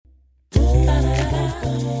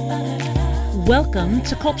Welcome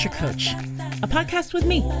to Culture Coach, a podcast with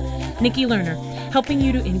me, Nikki Lerner, helping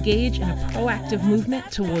you to engage in a proactive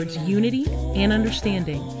movement towards unity and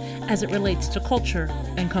understanding as it relates to culture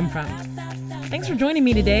and come from. Thanks for joining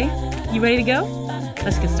me today. You ready to go?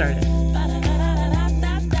 Let's get started.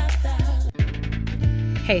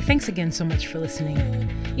 Hey, thanks again so much for listening.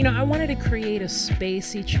 I wanted to create a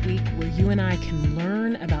space each week where you and I can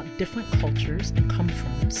learn about different cultures and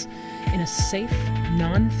come-froms in a safe,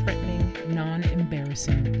 non-threatening,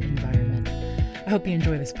 non-embarrassing environment. I hope you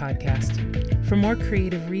enjoy this podcast. For more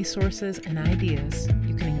creative resources and ideas,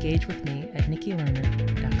 you can engage with me at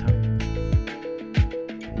nikkilerner.com.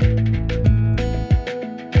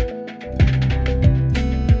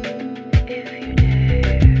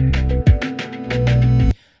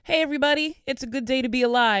 Hey everybody, it's a good day to be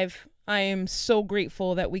alive. I am so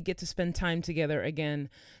grateful that we get to spend time together again.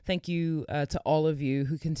 Thank you to all of you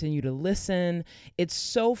who continue to listen. It's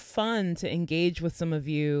so fun to engage with some of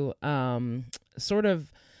you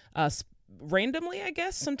randomly, I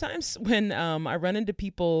guess, sometimes when I run into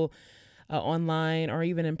people online or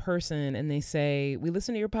even in person and they say, we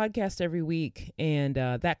listen to your podcast every week. And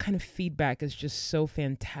that kind of feedback is just so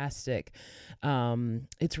fantastic.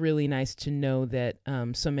 It's really nice to know that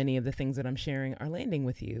so many of the things that I'm sharing are landing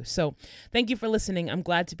with you. So thank you for listening. I'm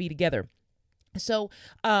glad to be together. So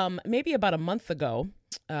maybe about a month ago,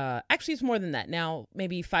 actually it's more than that now,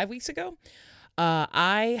 maybe 5 weeks ago,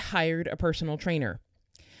 I hired a personal trainer.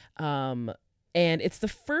 And it's the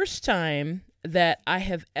first time that I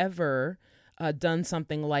have ever done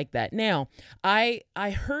something like that. Now, I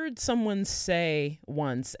heard someone say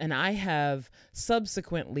once, and I have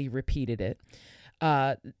subsequently repeated it,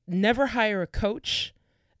 never hire a coach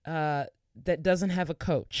that doesn't have a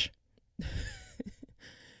coach.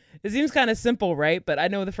 It seems kind of simple, right? But I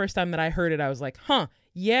know the first time that I heard it, I was like,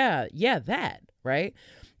 yeah, that, right?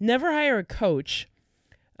 Never hire a coach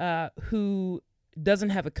who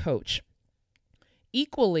doesn't have a coach.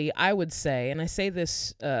 Equally, I would say, and I say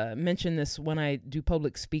this, mention this when I do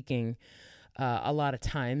public speaking a lot of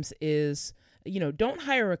times, is, don't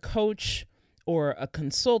hire a coach or a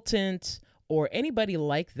consultant or anybody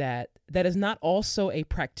like that is not also a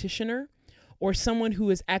practitioner or someone who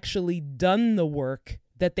has actually done the work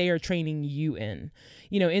that they are training you in.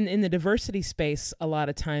 In the diversity space, a lot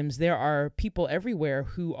of times there are people everywhere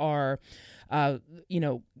who are,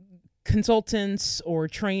 consultants or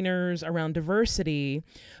trainers around diversity,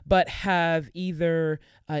 but have either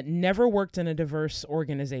never worked in a diverse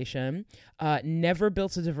organization, never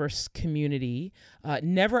built a diverse community,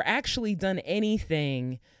 never actually done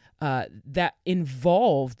anything that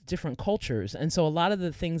involved different cultures. And so a lot of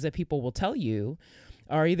the things that people will tell you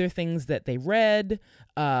are either things that they read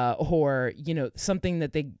or, something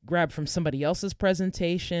that they grabbed from somebody else's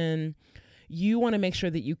presentation. You want to make sure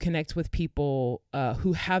that you connect with people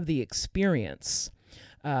who have the experience,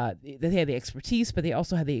 that they have the expertise, but they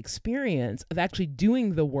also have the experience of actually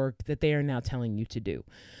doing the work that they are now telling you to do.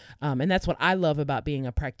 And that's what I love about being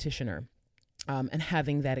a practitioner and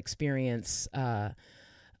having that experience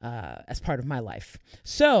as part of my life.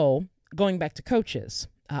 So going back to coaches,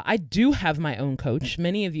 I do have my own coach.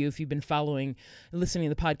 Many of you, if you've been listening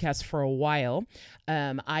to the podcast for a while,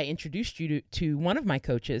 I introduced you to one of my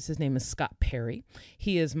coaches. His name is Scott Perry.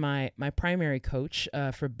 He is my primary coach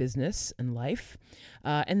for business and life.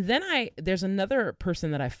 And then there's another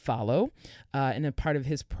person that I follow in a part of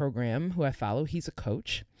his program who I follow. He's a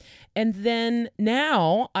coach. And then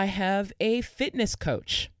now I have a fitness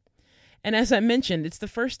coach. And as I mentioned, it's the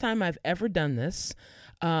first time I've ever done this.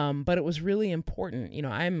 But it was really important.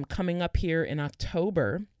 I'm coming up here in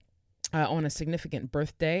October on a significant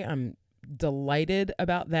birthday. I'm delighted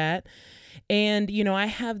about that. And, I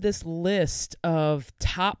have this list of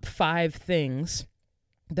top 5 things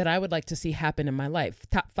that I would like to see happen in my life.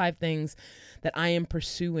 Top 5 things that I am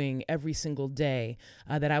pursuing every single day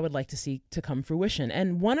that I would like to see to come fruition.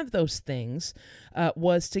 And one of those things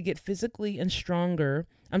was to get physically stronger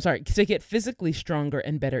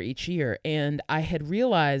and better each year. And I had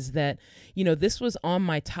realized that, this was on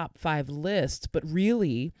my top 5 list, but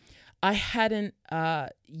really I hadn't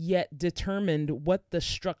yet determined what the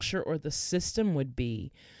structure or the system would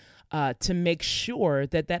be to make sure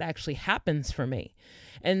that actually happens for me.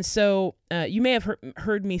 And so you may have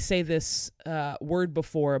heard me say this word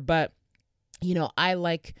before, but, I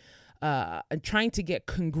like trying to get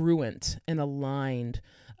congruent and aligned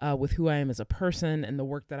with who I am as a person and the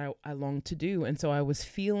work that I long to do. And so I was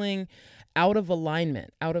feeling out of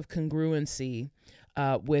alignment, out of congruency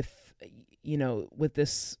with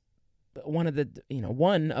this one of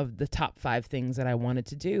the top 5 things that I wanted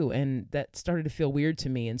to do. And that started to feel weird to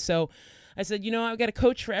me. And so I said, I've got a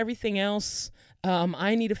coach for everything else.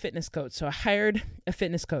 I need a fitness coach. So I hired a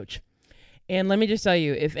fitness coach. And let me just tell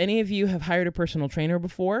you, if any of you have hired a personal trainer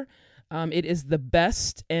before, it is the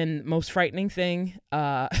best and most frightening thing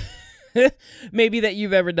maybe that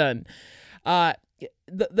you've ever done.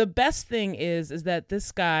 The best thing is that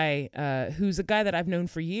this guy, who's a guy that I've known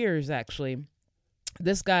for years, actually,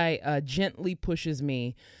 this guy gently pushes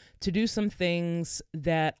me to do some things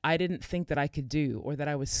that I didn't think that I could do or that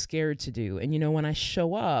I was scared to do. And, when I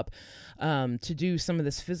show up to do some of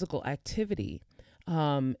this physical activity,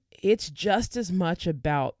 it's just as much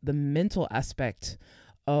about the mental aspect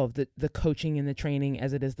of the coaching and the training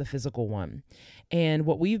as it is the physical one. And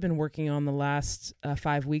what we've been working on the last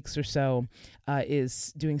 5 weeks or so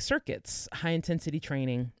is doing circuits, high intensity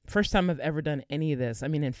training. First time I've ever done any of this. I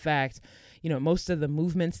mean, in fact, most of the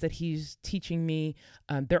movements that he's teaching me,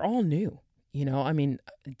 they're all new. I mean,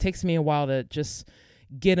 it takes me a while to just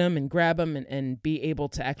get them and grab them and be able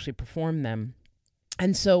to actually perform them.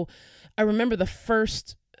 And so I remember the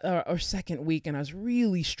first or second week, and I was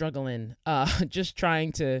really struggling, just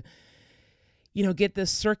trying to, get this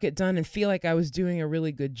circuit done and feel like I was doing a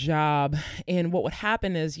really good job. And what would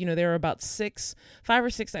happen is, there are about 5 or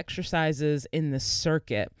 6 exercises in the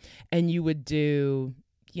circuit, and you would do,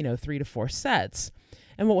 3 to 4 sets.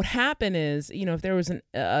 And what would happen is, if there was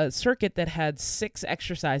a circuit that had 6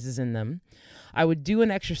 exercises in them, I would do an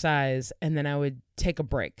exercise and then I would take a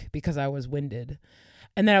break because I was winded.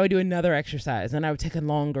 And then I would do another exercise and I would take a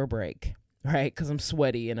longer break, right? Because I'm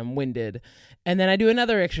sweaty and I'm winded. And then I do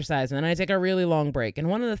another exercise and then I take a really long break. And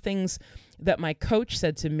one of the things that my coach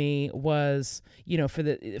said to me was, for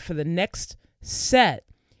the next set,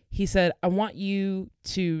 he said, I want you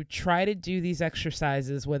to try to do these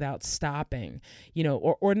exercises without stopping,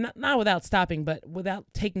 or not without stopping, but without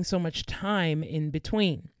taking so much time in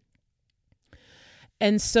between.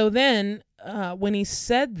 And so then when he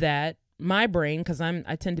said that, my brain, because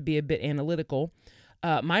I tend to be a bit analytical,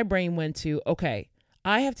 my brain went to, okay,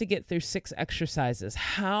 I have to get through 6 exercises.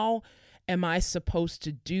 How am I supposed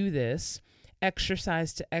to do this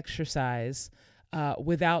exercise to exercise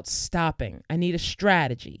without stopping? I need a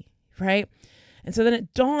strategy, right? And so then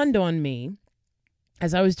it dawned on me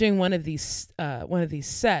as I was doing one of these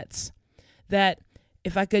sets that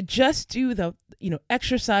if I could just do the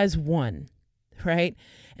exercise 1, right?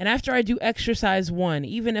 And after I do exercise 1,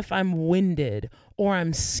 even if I'm winded or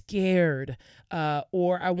I'm scared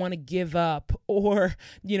or I want to give up or,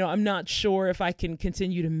 I'm not sure if I can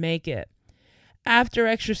continue to make it. After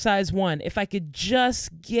exercise 1, if I could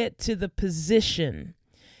just get to the position,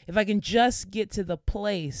 if I can just get to the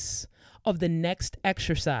place of the next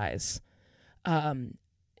exercise, the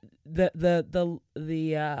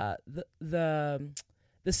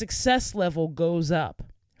success level goes up.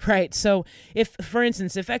 Right. So for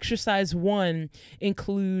instance, if exercise 1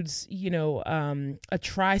 includes, a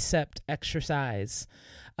tricep exercise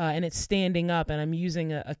and it's standing up and I'm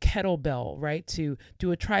using a kettlebell, right, to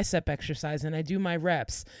do a tricep exercise and I do my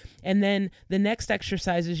reps. And then the next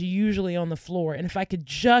exercise is usually on the floor. And if I could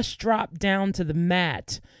just drop down to the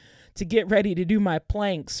mat to get ready to do my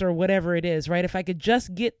planks or whatever it is, right? If I could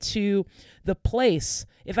just get to the place,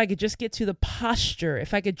 if I could just get to the posture,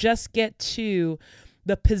 if I could just get to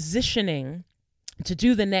the positioning to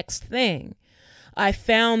do the next thing, I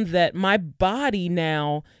found that my body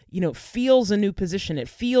now, feels a new position. It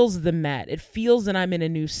feels the mat. It feels that I'm in a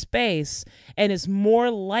new space and is more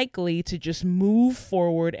likely to just move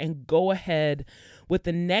forward and go ahead with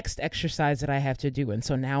the next exercise that I have to do. And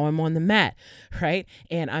so now I'm on the mat, right?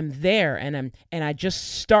 And I'm there and I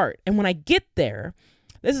just start. And when I get there,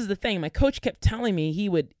 this is the thing. My coach kept telling me he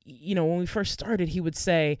would, when we first started, he would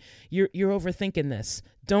say, you're overthinking this.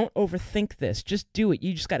 Don't overthink this. Just do it.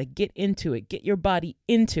 You just got to get into it. Get your body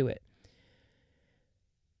into it.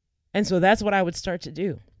 And so that's what I would start to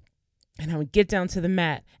do. And I would get down to the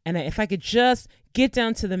mat. And if I could just get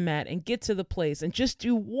down to the mat and get to the place and just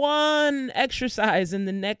do one exercise in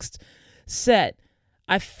the next set,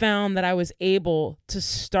 I found that I was able to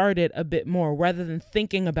start it a bit more rather than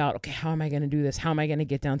thinking about, okay, how am I going to do this? How am I going to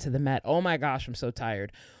get down to the mat? Oh my gosh, I'm so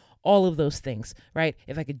tired. All of those things, right?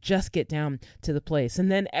 If I could just get down to the place.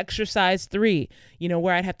 And then exercise 3,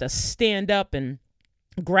 where I'd have to stand up and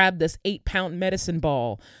grab this 8-pound medicine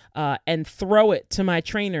ball and throw it to my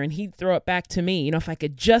trainer and he'd throw it back to me. If I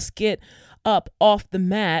could just get up off the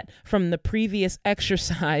mat from the previous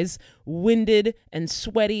exercise, winded and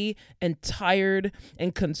sweaty and tired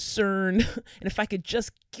and concerned. And if I could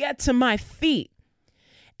just get to my feet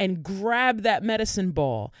and grab that medicine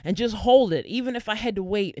ball and just hold it, even if I had to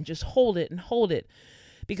wait, and just hold it and hold it.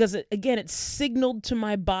 Because again, it signaled to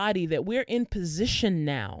my body that we're in position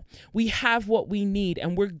now. We have what we need,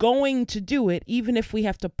 and we're going to do it, even if we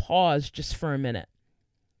have to pause just for a minute.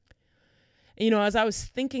 As I was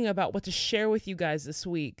thinking about what to share with you guys this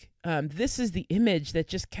week, this is the image that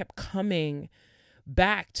just kept coming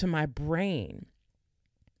back to my brain.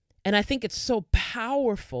 And I think it's so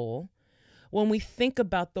powerful when we think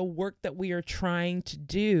about the work that we are trying to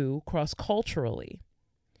do cross-culturally.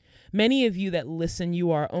 Many of you that listen,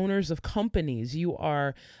 you are owners of companies, you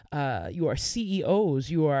are CEOs,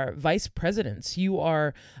 you are vice presidents, you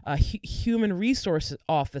are human resource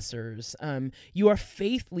officers, you are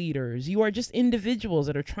faith leaders, you are just individuals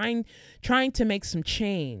that are trying to make some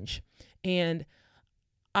change. And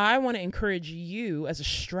I want to encourage you as a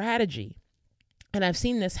strategy, and I've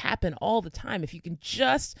seen this happen all the time, if you can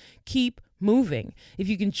just keep moving, if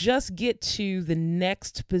you can just get to the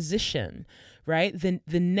next position, right?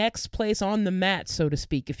 The next place on the mat, so to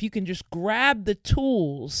speak. If you can just grab the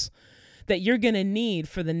tools that you're going to need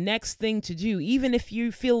for the next thing to do, even if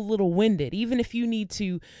you feel a little winded, even if you need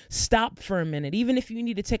to stop for a minute, even if you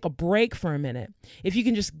need to take a break for a minute, if you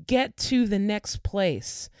can just get to the next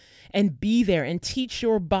place and be there and teach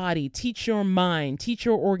your body, teach your mind, teach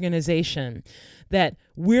your organization that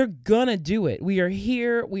we're gonna do it. We are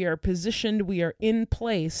here, we are positioned, we are in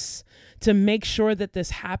place to make sure that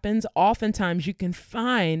this happens. Oftentimes you can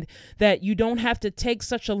find that you don't have to take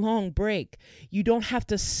such a long break. You don't have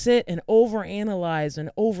to sit and overanalyze and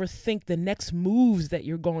overthink the next moves that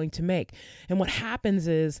you're going to make. And what happens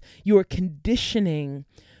is you're conditioning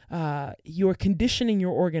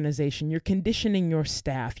your organization, you're conditioning your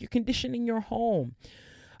staff, you're conditioning your home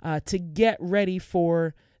to get ready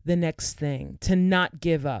for the next thing, to not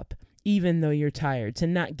give up, even though you're tired, to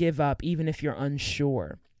not give up, even if you're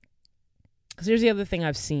unsure. Because here's the other thing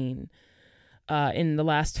I've seen in the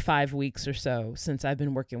last 5 weeks or so since I've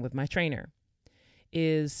been working with my trainer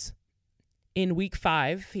is in week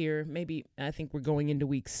 5 here, maybe I think we're going into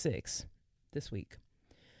week 6 this week.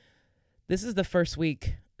 This is the first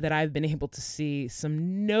week that I've been able to see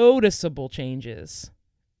some noticeable changes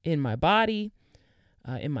in my body,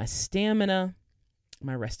 in my stamina,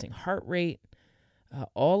 my resting heart rate,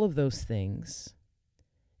 all of those things.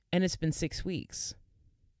 And it's been 6 weeks.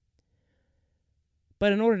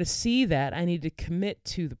 But in order to see that, I need to commit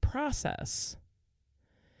to the process.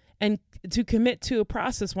 And to commit to a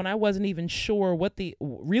process when I wasn't even sure what the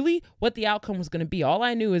outcome was going to be. All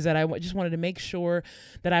I knew is that I just wanted to make sure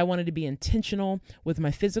that I wanted to be intentional with my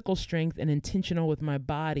physical strength and intentional with my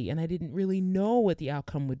body. And I didn't really know what the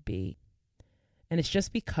outcome would be. And it's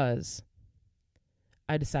just because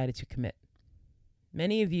I decided to commit.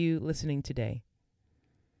 Many of you listening today,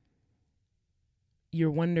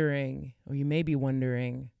 you're wondering, or you may be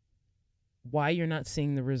wondering, why you're not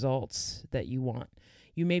seeing the results that you want.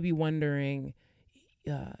 You may be wondering,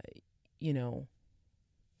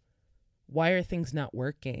 why are things not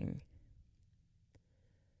working?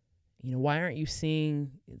 Why aren't you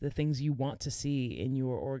seeing the things you want to see in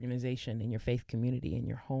your organization, in your faith community, in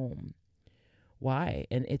your home? Why?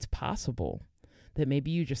 And it's possible that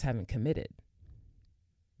maybe you just haven't committed.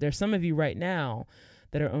 There's some of you right now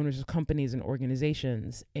that are owners of companies and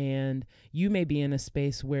organizations, and you may be in a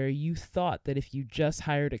space where you thought that if you just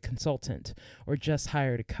hired a consultant or just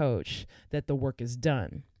hired a coach, that the work is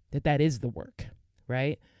done, that is the work,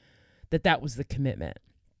 right? That was the commitment.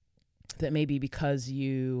 That maybe because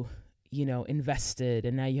you invested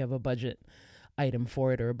and now you have a budget item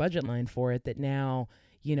for it or a budget line for it, that now,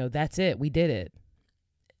 that's it, we did it.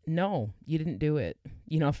 No, you didn't do it.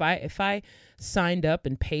 If I signed up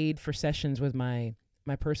and paid for sessions with my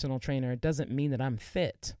personal trainer, it doesn't mean that I'm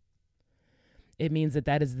fit. It means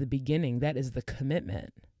that is the beginning. That is the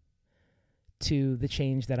commitment to the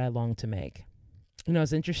change that I long to make.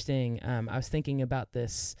 It's interesting. I was thinking about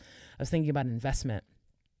this. I was thinking about investment,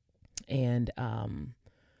 and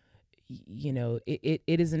it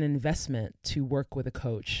is an investment to work with a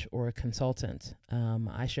coach or a consultant.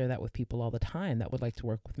 I share that with people all the time that would like to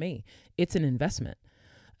work with me. It's an investment.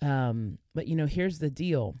 But here's the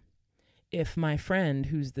deal. If my friend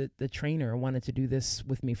who's the trainer wanted to do this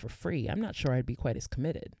with me for free, I'm not sure I'd be quite as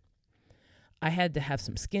committed. I had to have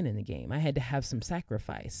some skin in the game. I had to have some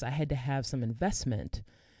sacrifice. I had to have some investment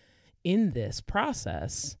in this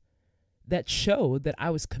process that showed that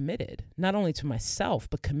I was committed, not only to myself,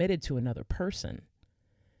 but committed to another person.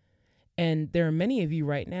 And there are many of you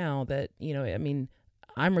right now that,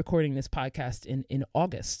 I'm recording this podcast in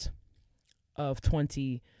August of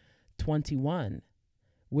 2021.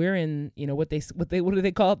 We're in, what do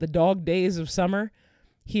they call it? The dog days of summer.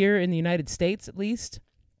 here in the United States, at least.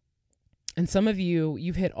 And some of you,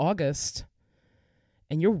 you've hit August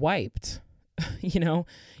and you're wiped.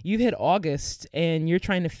 You've hit August and you're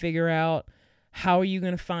trying to figure out how are you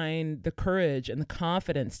going to find the courage and the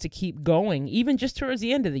confidence to keep going, even just towards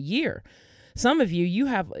the end of the year. Some of you, you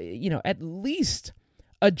have, at least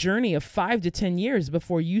a journey of 5 to 10 years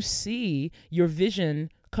before you see your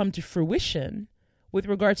vision come to fruition with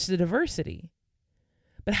regards to diversity.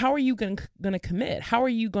 But how are you going to commit? How are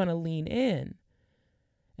you going to lean in?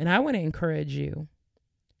 And I want to encourage you,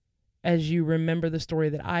 as you remember the story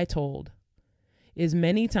that I told, is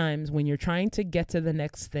many times when you're trying to get to the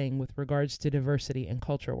next thing with regards to diversity and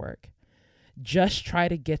culture work, just try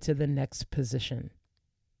to get to the next position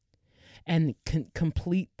and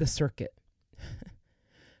complete the circuit,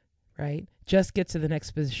 right? Just get to the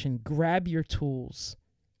next position. Grab your tools.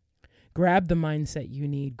 Grab the mindset you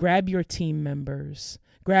need. Grab your team members.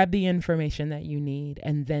 Grab the information that you need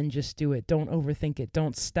and then just do it. Don't overthink it.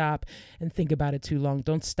 Don't stop and think about it too long.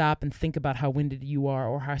 Don't stop and think about how winded you are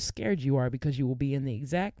or how scared you are, because you will be in the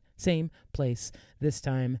exact same place this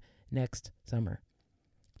time next summer.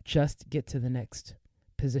 Just get to the next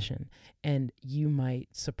position and you might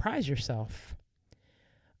surprise yourself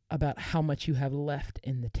about how much you have left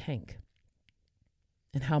in the tank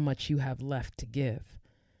and how much you have left to give.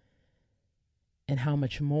 And how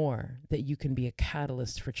much more that you can be a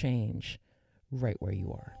catalyst for change right where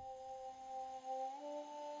you are.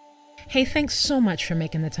 Hey, thanks so much for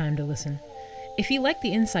making the time to listen. If you like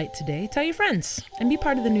the insight today, tell your friends and be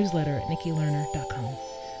part of the newsletter at nikkilerner.com.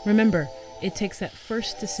 Remember, it takes that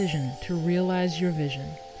first decision to realize your vision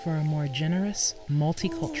for a more generous,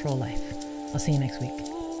 multicultural life. I'll see you next week.